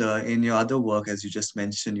 But in your other work, as you just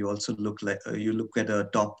mentioned, you also look at a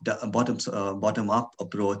bottom-up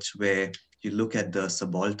approach, where you look at the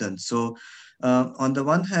subaltern. So, on the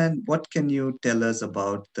one hand, what can you tell us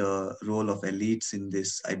about the role of elites in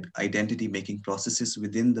this identity making processes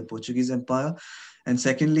within the Portuguese Empire? And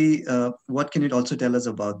secondly, what can you also tell us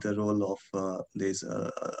about the role of these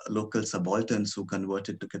local subalterns who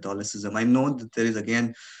converted to Catholicism? I know that there is,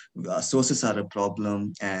 again, sources are a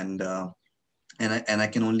problem, and I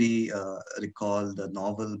can only recall the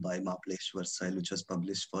novel by Mahabaleshwar Sail, which was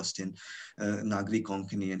published first in Nagari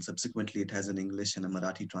Konkani, and subsequently it has an English and a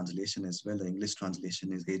Marathi translation as well. The English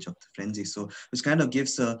translation is Age of the Frenzy, so which kind of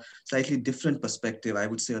gives a slightly different perspective, I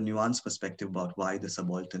would say a nuanced perspective about why the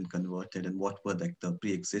subaltern converted and what were like the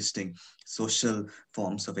pre-existing social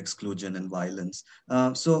forms of exclusion and violence.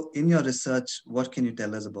 So in your research, what can you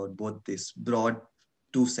tell us about both these broad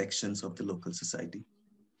two sections of the local society?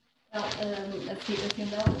 Well, as you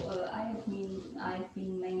know, I've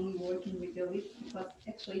been mainly working with the elites because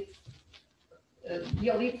actually the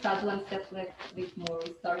elites are the ones that leave more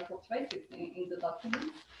historical traces in the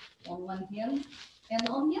documents on one hand, and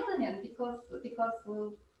on the other hand, because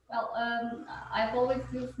well, I've always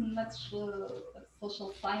used much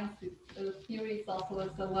social sciences theories also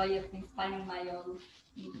as a way of inspiring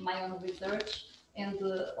my own research, and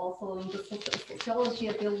also in the sociology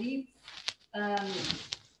of the elites. Um,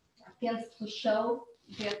 Tends to show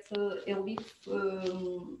that elites,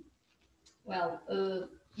 well,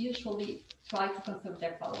 usually try to conserve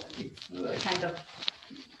their power. It's kind of,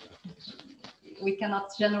 we cannot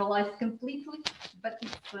generalize completely, but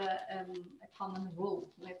it's a common rule.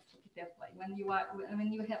 Let's put it that way.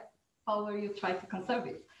 When you have power, you try to conserve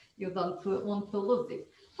it. You don't want to lose it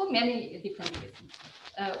for many different reasons.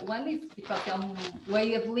 One is because your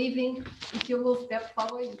way of living. If you lose that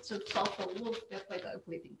power, you just also lose that way of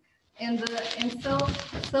living. And so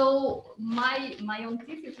my own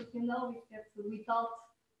thesis, as you know, is that without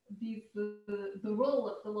this the role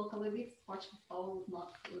of the local elites, Portuguese power would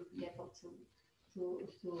not be able to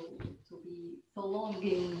be so long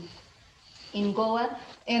in Goa,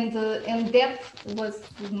 and that was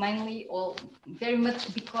mainly or very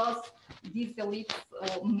much because these elites,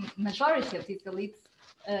 or majority of these elites,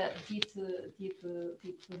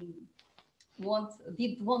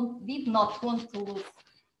 did not want to lose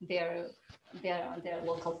their their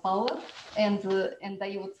local power, and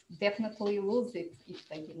they would definitely lose it if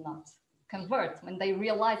they did not convert when they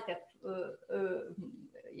realized that.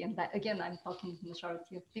 And again, I'm talking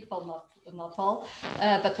majority of people, not all,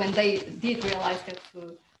 but when they did realize that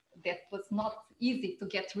that was not easy to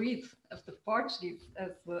get rid of the Portuguese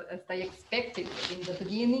as they expected in the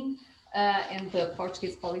beginning, and the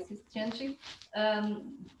Portuguese policies changing.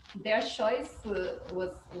 Their choice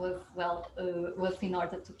was in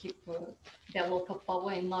order to keep their local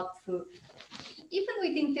power and not even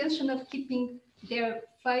with the intention of keeping their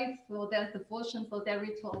faith or their devotions or their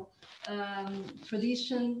ritual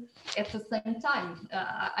tradition at the same time.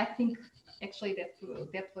 I think actually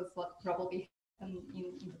that was what probably happened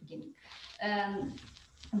in the beginning. Um,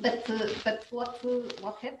 but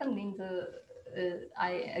what happened in the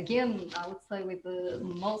I would say with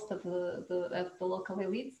most of the local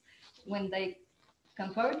elites when they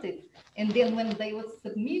converted, and then when they were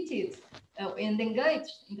submitted and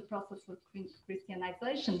engaged in the process of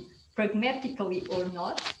Christianization, pragmatically or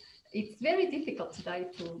not, it's very difficult today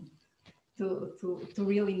to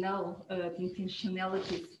really know the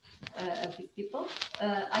intentionalities of these people.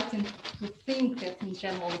 I tend to think that in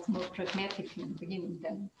general it's more pragmatic in the beginning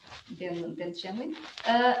than genuine.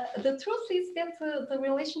 The truth is that the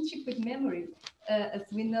relationship with memory, as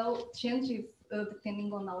we know, changes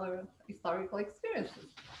depending on our historical experiences.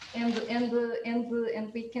 And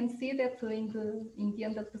we can see that in the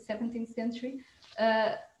end of the 17th century,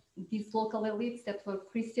 these local elites that were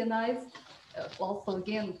Christianized, also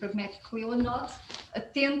again pragmatically or not,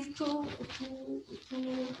 tend to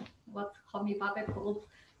what Homi Babe called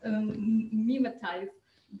mimetize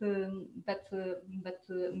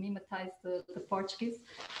mimetize the Portuguese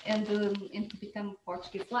and to become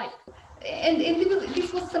Portuguese-like. And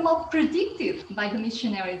this was somehow predicted by the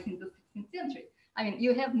missionaries in the 16th century. I mean,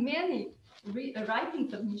 you have many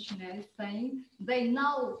writings of missionaries saying they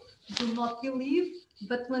now do not believe,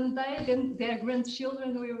 but one day then their grandchildren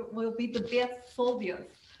will be the best soldiers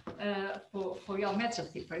for your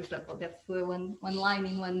majesty, for example. That's one line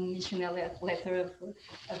in one missionary letter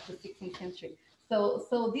of the 16th century.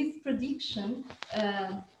 So this prediction,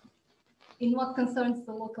 in what concerns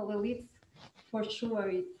the local elites, for sure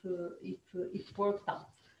it worked out.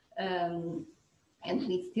 And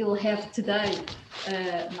we still have today,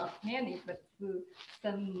 not many, but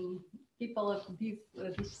some people of this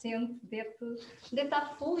descent that are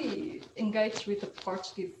fully engaged with the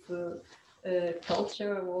Portuguese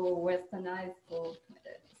culture or westernized, or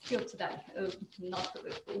still today, not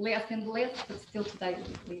less and less, but still today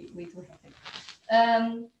we do have it.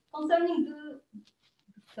 Concerning the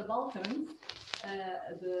subalterns,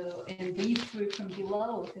 and the history from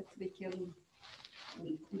below that we can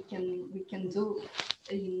do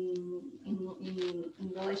in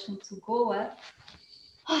relation to Goa.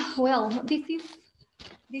 Well, this is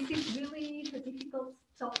really a difficult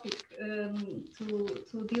topic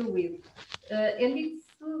to deal with, and it's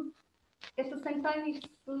at the same time it's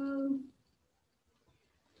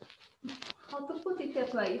how to put it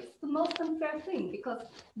that way, it's the most unfair thing, because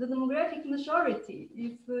the demographic majority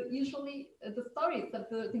is usually the stories of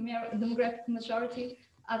the demographic majority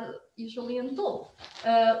are usually untold,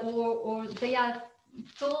 or they are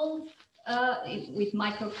told with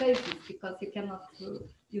micro cases, because you cannot,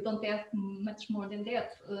 you don't have much more than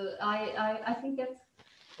that. I think that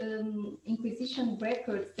Inquisition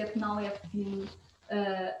records that now have been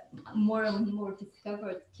more and more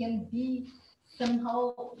discovered can be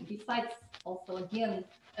somehow, besides also again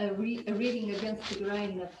a reading against the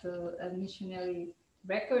grain of the missionary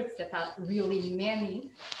records that are really many,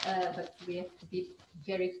 but we have to be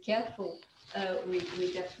very careful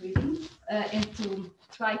with that reading, and to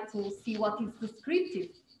try to see what is descriptive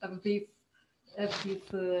of these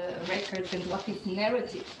records and what is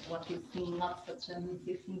narrative, what is not such an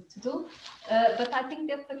easy thing to do. But I think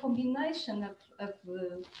that the combination of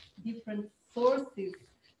different sources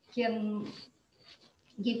can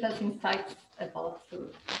give us insights about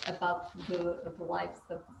the lives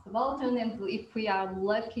of the subaltern, and if we are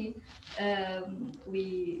lucky,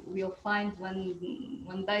 we will find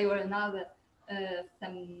one day or another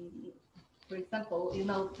some. For example, we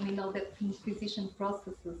know that inquisition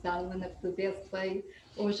processes are one of the best way,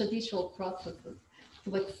 or judicial processes,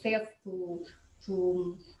 to access to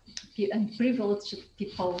unprivileged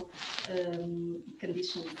people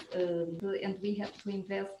conditions, and we have to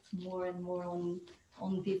invest more and more on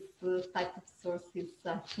this type of sources,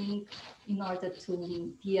 I think, in order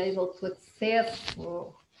to be able to access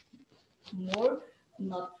more.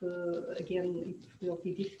 Not again, it will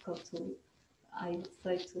be difficult to, I would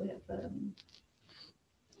say, to have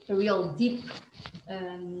a real deep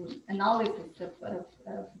analysis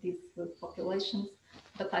of these populations,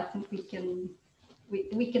 but I think we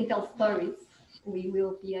can tell stories. We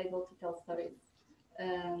will be able to tell stories,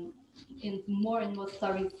 and more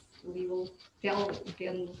stories we will tell,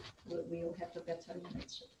 then we will have a better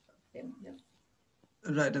image of them. Yes.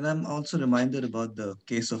 Right, and I'm also reminded about the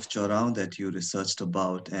case of Chorao that you researched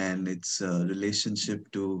about, and its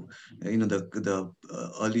relationship to, the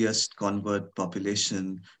earliest convert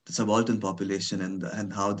population, the subaltern population,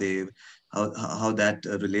 and how that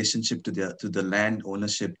relationship to the land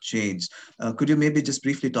ownership changed. Could you maybe just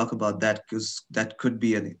briefly talk about that, because that could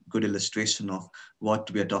be a good illustration of what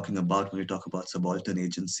we are talking about when we talk about subaltern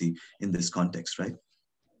agency in this context, right?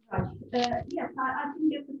 Right. Yes, I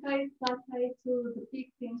think that the case I say to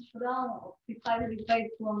depict in Sudan precisely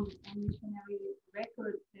based on missionary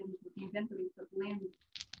records and the inventories of land,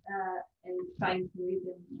 and trying to read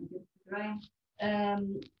them against the grain.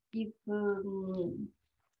 It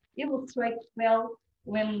illustrates well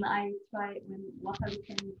when what I was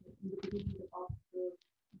saying in the beginning about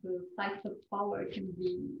the size of power can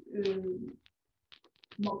be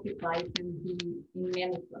multiplied and be in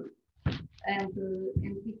many places. And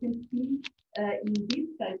we can see in this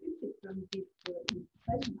statistic from this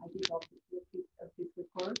session I did of this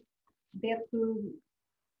report, that the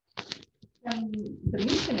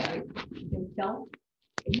missionaries themselves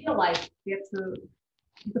realized that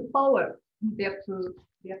the power that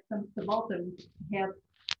some subalterns have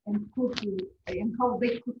and could do, and how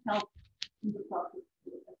they could help in the process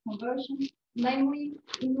of conversion, namely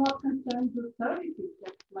in what concerns the services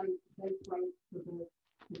that they play to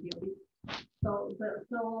the elite. So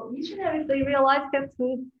missionaries, they realized that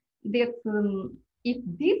if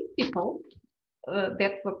these people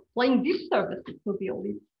that were playing these services to the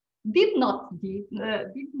elite did not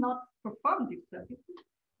perform these services,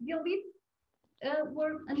 the elite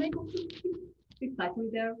were unable to keep precisely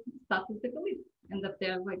their status as elite and of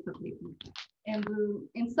their ways of living.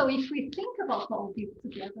 And so if we think about all this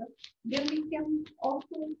together, then we can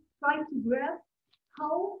also try to grasp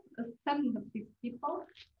how some of these people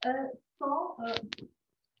saw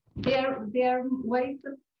their ways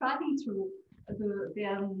of striving through the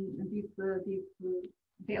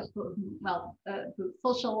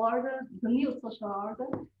social order, the new social order,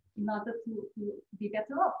 in order to be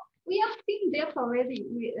better off. We have seen that already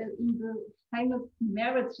in the famous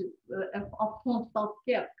marriages of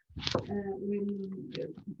Pont-Salquer, when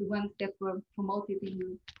the ones that were promoted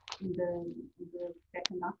in the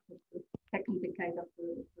second aspect second decade of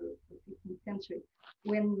the 15th century,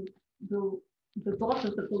 when the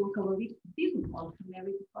daughters of the local elite didn't want to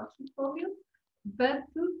marry the Portuguese Flavius,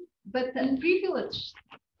 but unprivileged,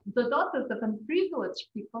 the daughters of unprivileged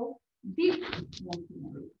people did want to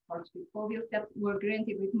marry the Portuguese Flavius that were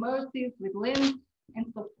granted with mercies, with lands, and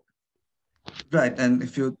so forth. Right, and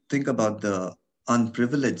if you think about the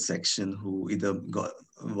unprivileged section who either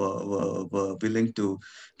were willing to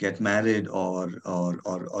get married or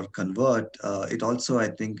convert, it also, I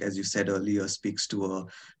think, as you said earlier, speaks to a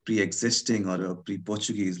pre-existing or a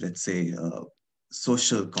pre-Portuguese, let's say,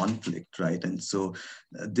 social conflict, right? And so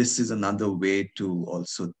this is another way to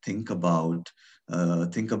also think about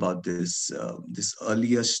this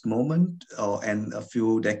earliest moment, and a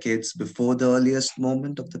few decades before the earliest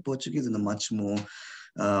moment of the Portuguese in a much more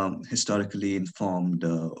historically informed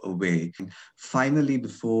way. Finally,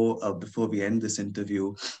 before we end this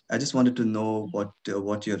interview, I just wanted to know what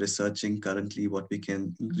you're researching currently, what we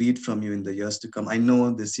can read from you in the years to come. I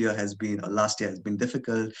know this year has been, or last year has been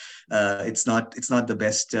difficult. It's not the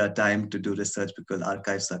best time to do research because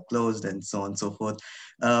archives are closed and so on and so forth.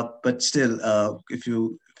 But still, if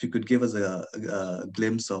you could give us a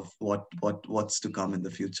glimpse of what's to come in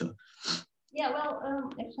the future. Yeah, well,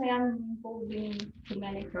 actually, I'm involved in too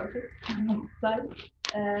many projects on my side,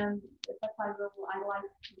 but I like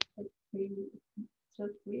to take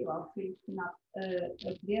three, not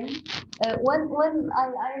of them. One, I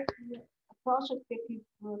have a project that is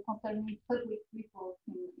concerning public resource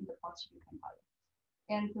in the Portuguese Empire,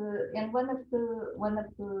 and one of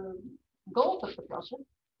the goals of the project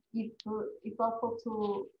is also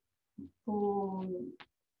to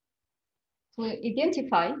to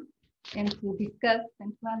identify and to discuss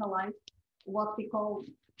and to analyze what we call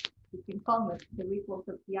in common the results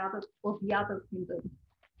of the others in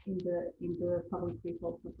the public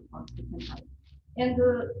results of the Portuguese Empire. And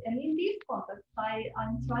in this context,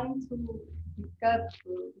 I'm trying to discuss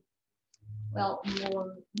well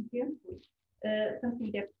more intensely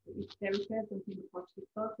something that is very present in the Portuguese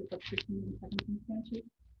culture of the 16th and 17th century,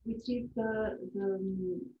 which is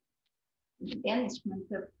the banishment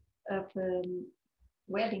of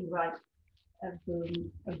wedding rights of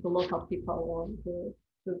the local people or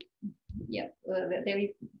there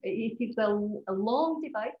is it is a long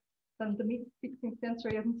debate from the mid 16th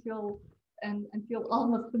century until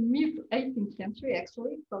almost the mid 18th century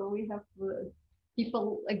actually. So we have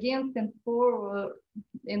people against and for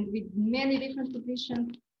and with many different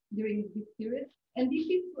positions during this period. And this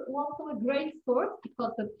is also a great source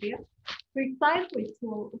because of this, precisely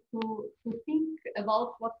to think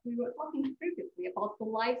about what we were talking previously about the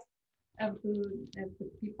lives of the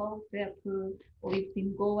people that lived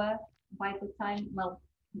in Goa by the time, well,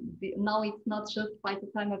 now it's not just by the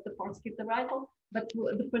time of the Portuguese arrival, but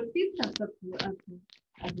the persistence of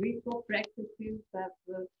ritual practices,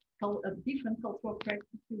 of different cultural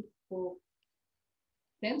practices for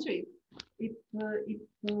centuries. It's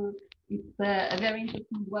a very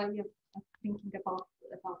interesting way of thinking about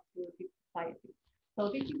this society. So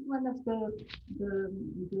this is one of the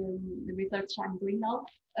research I'm doing now,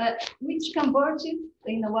 which converges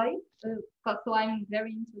in a way, so I'm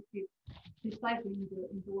very interested precisely in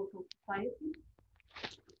the local society.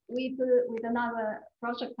 With another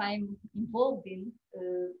project I'm involved in,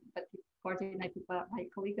 but it's coordinated by a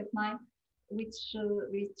colleague of mine, which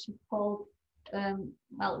is called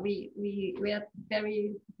well, we had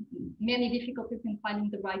very many difficulties in finding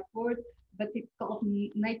the right word, but it's called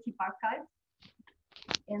Native Archives,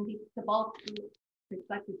 and it's about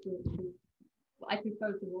precisely I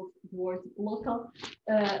prefer the word local,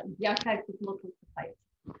 the archives of local society,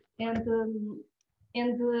 and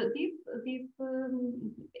this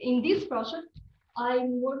in this project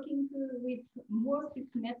I'm working with more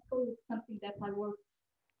systematically with something that I work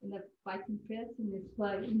in a quite interesting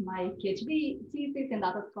in my PhD thesis, and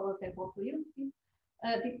other scholars have also used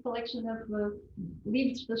this collection of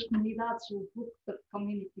livros das comunidades, books of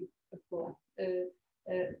communities of Goa.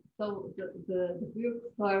 So the books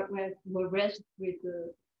were registered with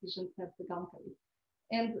the decisions of the country.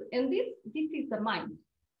 And this is a mine.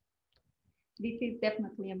 This is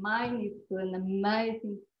definitely a mine. It's an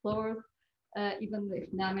amazing source, even if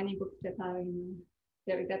there are many books that are in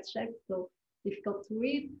very bad shape, so difficult to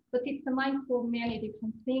read, but it's a mine for many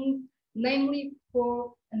different things, namely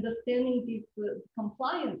for understanding this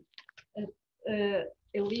compliance of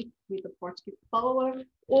elite with the Portuguese power,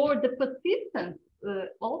 or the persistence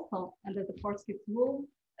also under the Portuguese rule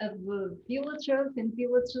of villagers and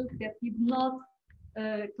villages that did not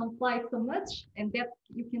comply so much, and that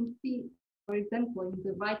you can see, for example, in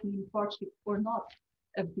the writing in Portuguese or not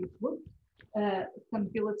of this book. Some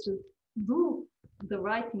villages do the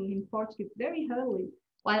writing in Portuguese very early,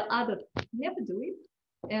 while others never do it.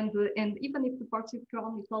 And even if the Portuguese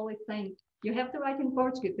crown is always saying you have to write in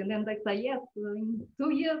Portuguese, and then they say yes, in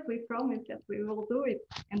 2 years we promise that we will do it,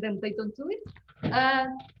 and then they don't do it.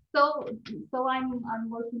 So so I'm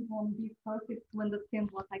working on this process to understand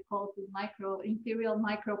what I call the imperial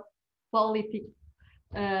micro politics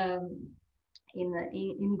um,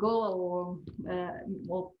 in Goa,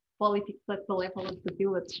 or politics at the level of the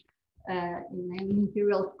village in an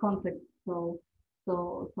imperial context. So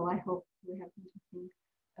I hope we have interesting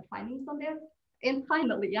findings on that. And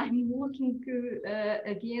finally, I'm looking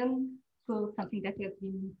again to something that has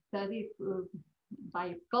been studied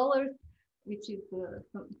by scholars, which is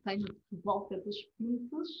some famous Volta dos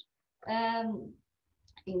Pintos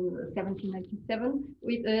in 1797,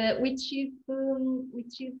 which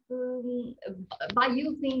is by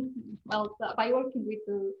using by working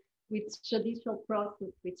with judicial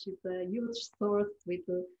process, which is a huge source with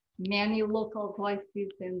many local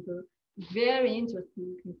voices and very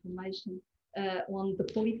interesting information on the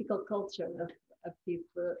political culture of this,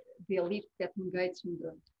 the elites that engage in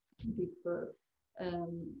this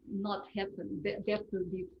not happen, that this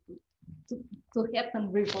to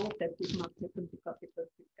happen revolt that did not happen because it was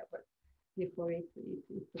discovered before it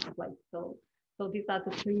took place. So these are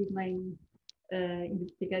the three main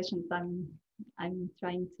investigations I'm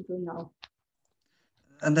trying to do now.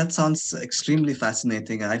 And that sounds extremely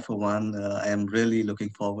fascinating. I, for one, I am really looking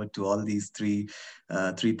forward to all these three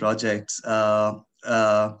projects. And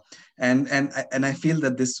I feel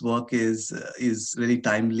that this work is really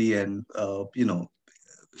timely, and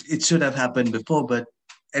it should have happened before, but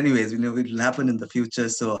anyways, it will happen in the future.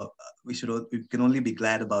 So we can only be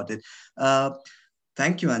glad about it.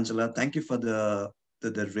 Thank you, Ângela. Thank you for the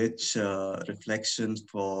rich reflections,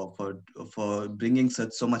 for bringing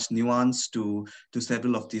so much nuance to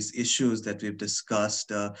several of these issues that we've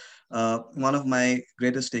discussed. One of my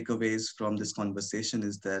greatest takeaways from this conversation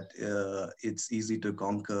is that it's easy to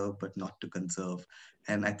conquer but not to conserve.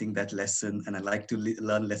 And I think that lesson, and I like to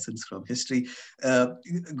learn lessons from history,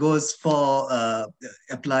 goes for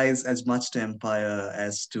applies as much to empire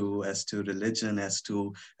as to religion, as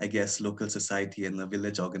to, I guess, local society and the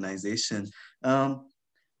village organization. Um,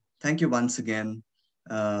 Thank you once again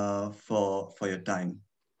for your time.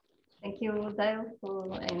 Thank you, Dale,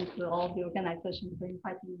 and to all the organizations for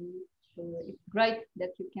inviting me. It's great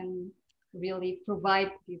that you can really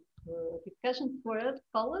provide these discussions for us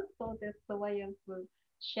scholars. So that's the way of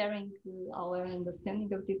sharing our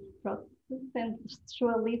understanding of this process, and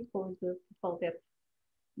surely for the people that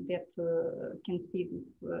can see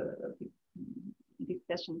this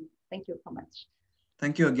session. Thank you so much.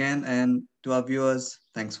 Thank you again, and to our viewers,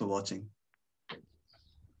 thanks for watching.